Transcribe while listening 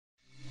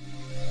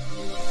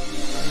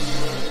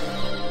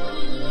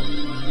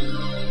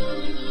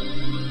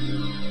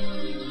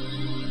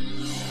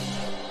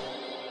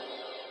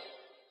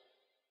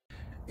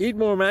eat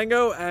more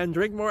mango and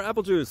drink more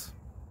apple juice.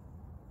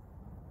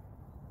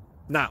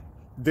 Now,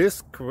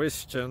 this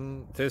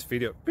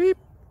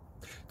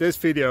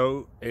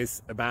video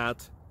is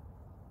about,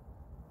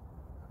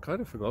 I kind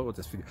of forgot what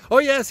this video. Oh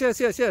yes.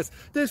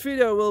 This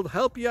video will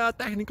help you out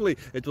technically.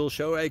 It will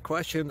show a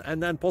question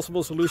and then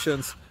possible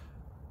solutions.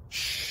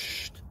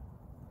 Shh.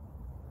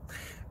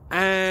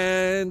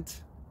 And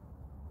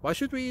why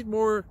should we eat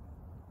more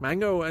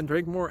mango and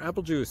drink more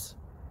apple juice?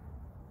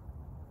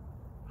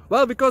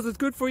 Well, because it's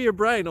good for your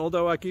brain,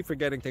 although I keep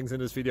forgetting things in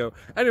this video.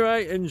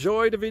 Anyway,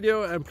 enjoy the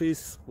video and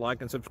please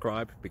like and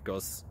subscribe,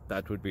 because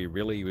that would be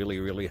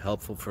really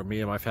helpful for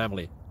me and my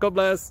family. God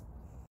bless!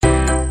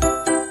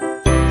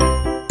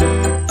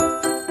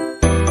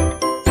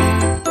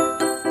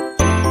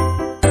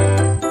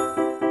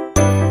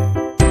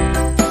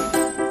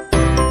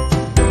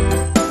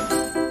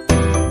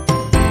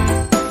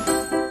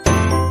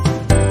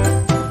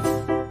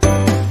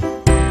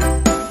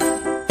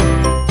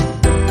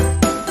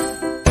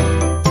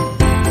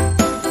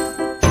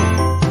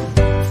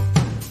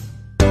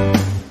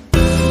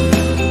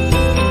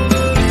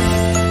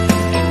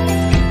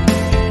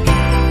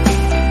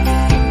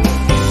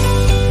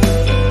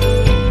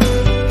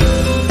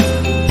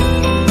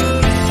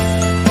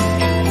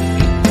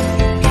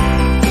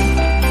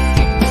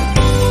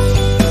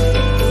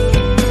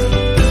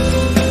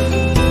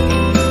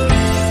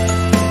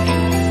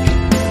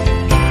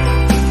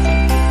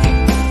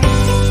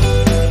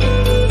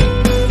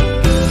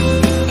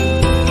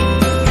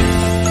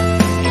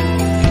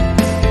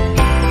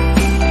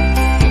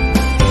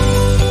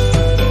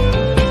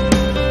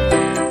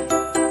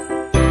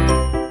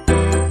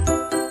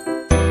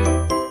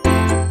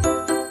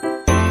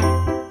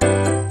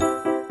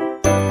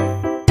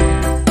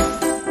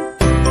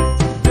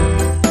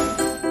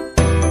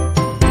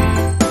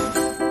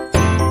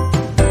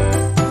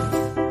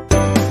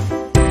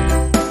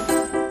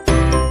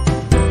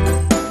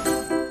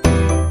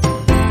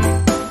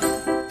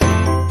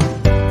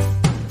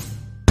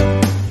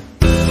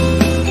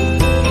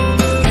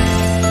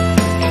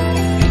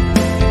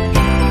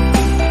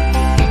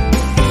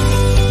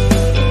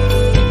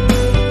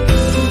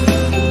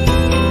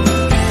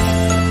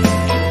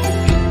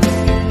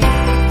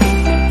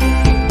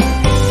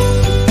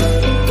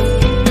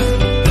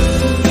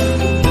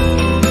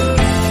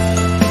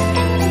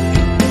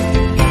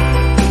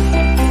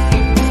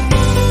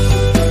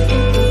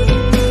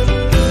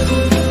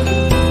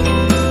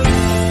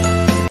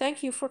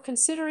 Thank you for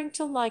considering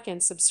to like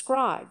and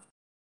subscribe.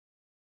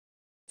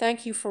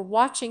 Thank you for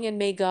watching, and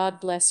may God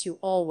bless you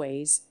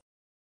always.